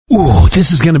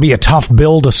this is going to be a tough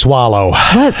bill to swallow.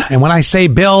 What? And when I say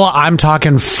bill, I'm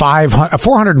talking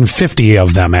 450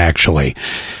 of them, actually.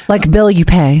 Like bill you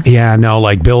pay. Yeah, no,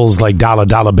 like bills, like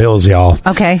dollar bills, y'all.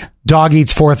 Okay. Dog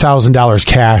eats $4,000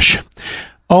 cash.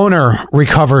 Owner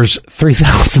recovers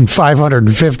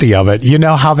 $3,550 of it. You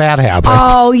know how that happened.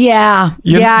 Oh, yeah.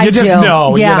 You I just do.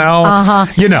 know, yeah. you know. Uh-huh.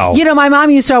 You know. You know, my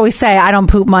mom used to always say, I don't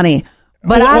poop money.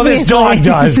 But well, this dog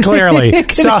does, clearly. It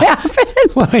can happen.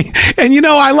 And you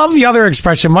know, I love the other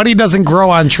expression, money doesn't grow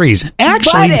on trees.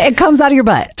 Actually, but it comes out of your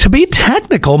butt. To be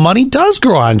technical, money does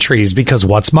grow on trees because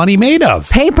what's money made of?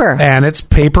 Paper. And it's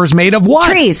paper's made of what?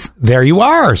 Trees. There you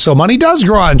are. So money does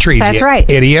grow on trees. That's right.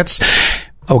 Idiots.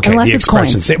 Okay, unless the it's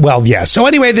expressions. coins. Well, yeah. So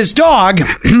anyway, this dog,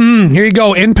 here you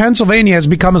go, in Pennsylvania has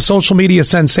become a social media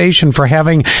sensation for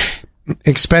having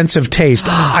expensive taste.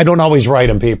 I don't always write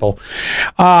them, people.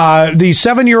 The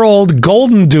 7-year-old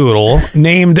golden doodle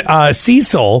named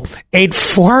Cecil ate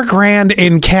 $4,000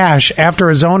 in cash after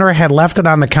his owner had left it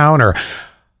on the counter.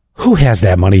 Who has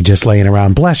that money just laying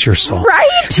around? Bless your soul. Right?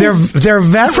 They're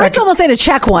Fritz almost ate a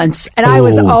check once, and I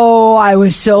was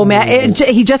so mad.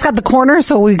 He just got the corner,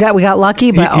 so we got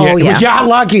lucky. But we got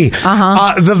lucky.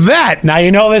 The vet.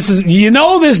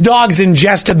 Now this dog's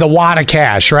ingested the wad of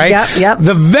cash, right? Yep.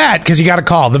 The vet, because you got to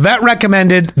call. The vet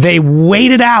recommended they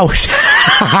wait it out.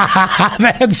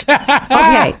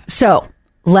 Okay, so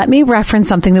let me reference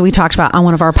something that we talked about on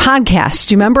one of our podcasts.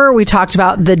 Do you remember we talked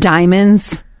about the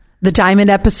diamonds? The diamond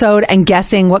episode and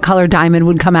guessing what color diamond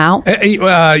would come out? Sort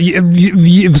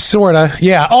of,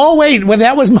 yeah. Oh, wait. Well,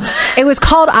 that was It was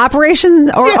called Operation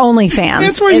OnlyFans.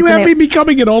 That's where you have me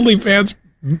becoming an OnlyFans,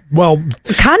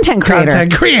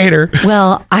 content creator.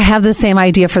 Well, I have the same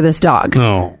idea for this dog.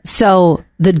 Oh. So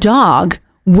the dog,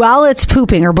 while it's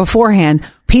pooping or beforehand,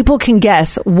 people can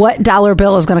guess what dollar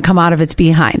bill is going to come out of its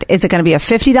behind. Is it going to be a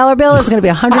 $50 bill? Is it going to be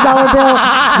a $100 bill?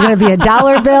 Is it going to be a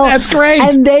dollar bill? That's great.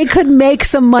 And they could make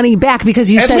some money back because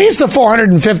you said... At least the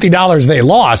 $450 they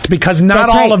lost, because not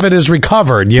all of it is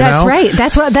recovered, you know? That's right.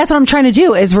 That's what I'm trying to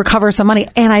do, is recover some money.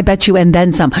 And I bet you, and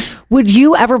then some. Would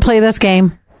you ever play this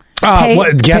game?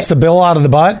 Guess the bill out of the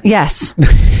butt? Yes.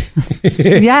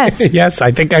 Yes. Yes,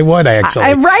 I think I would,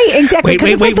 actually. Right, exactly.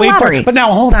 Wait for it. But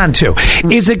now, hold on, too.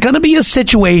 Is it going to be a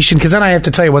situation, because then I have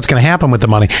to tell you what's going to happen with the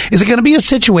money. Is it going to be a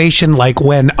situation like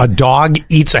when a dog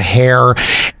eats a hair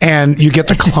and you get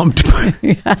the clumped...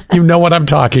 You know what I'm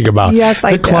talking about. Yes,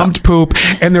 I do. The clumped poop,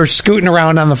 and they're scooting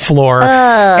around on the floor.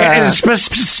 And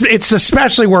it's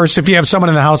especially worse if you have someone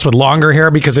in the house with longer hair,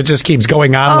 because it just keeps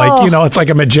going on it's like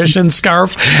a magician's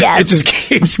scarf. Yes. It just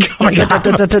keeps going on.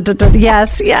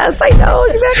 Yes, I know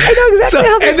exactly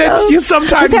how this goes.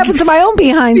 Sometimes this happens to my own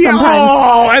behind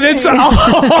sometimes.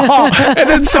 And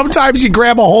then sometimes you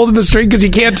grab a hold of the string because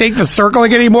you can't take the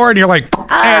circling anymore, and you're like,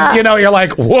 you're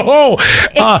like, whoa,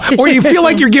 or you feel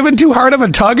like you're giving too hard of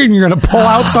a tug and you're going to pull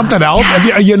out something else.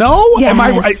 Yes. Am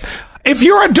I right? If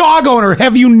you're a dog owner,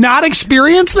 have you not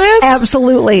experienced this?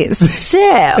 Absolutely. So,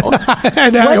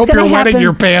 and I hope you're wetting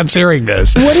your pants hearing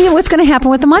this. What's going to happen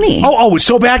with the money?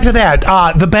 So back to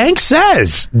that. The bank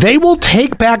says they will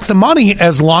take back the money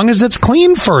as long as it's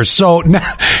clean first. So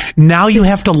now you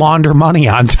have to launder money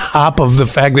on top of the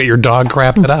fact that your dog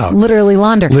crapped it out. Literally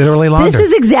launder. This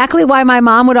is exactly why my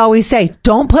mom would always say,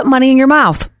 don't put money in your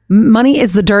mouth. Money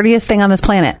is the dirtiest thing on this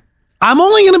planet. I'm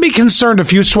only going to be concerned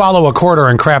if you swallow a quarter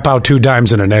and crap out 2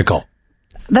 dimes and a nickel.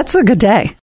 That's a good day.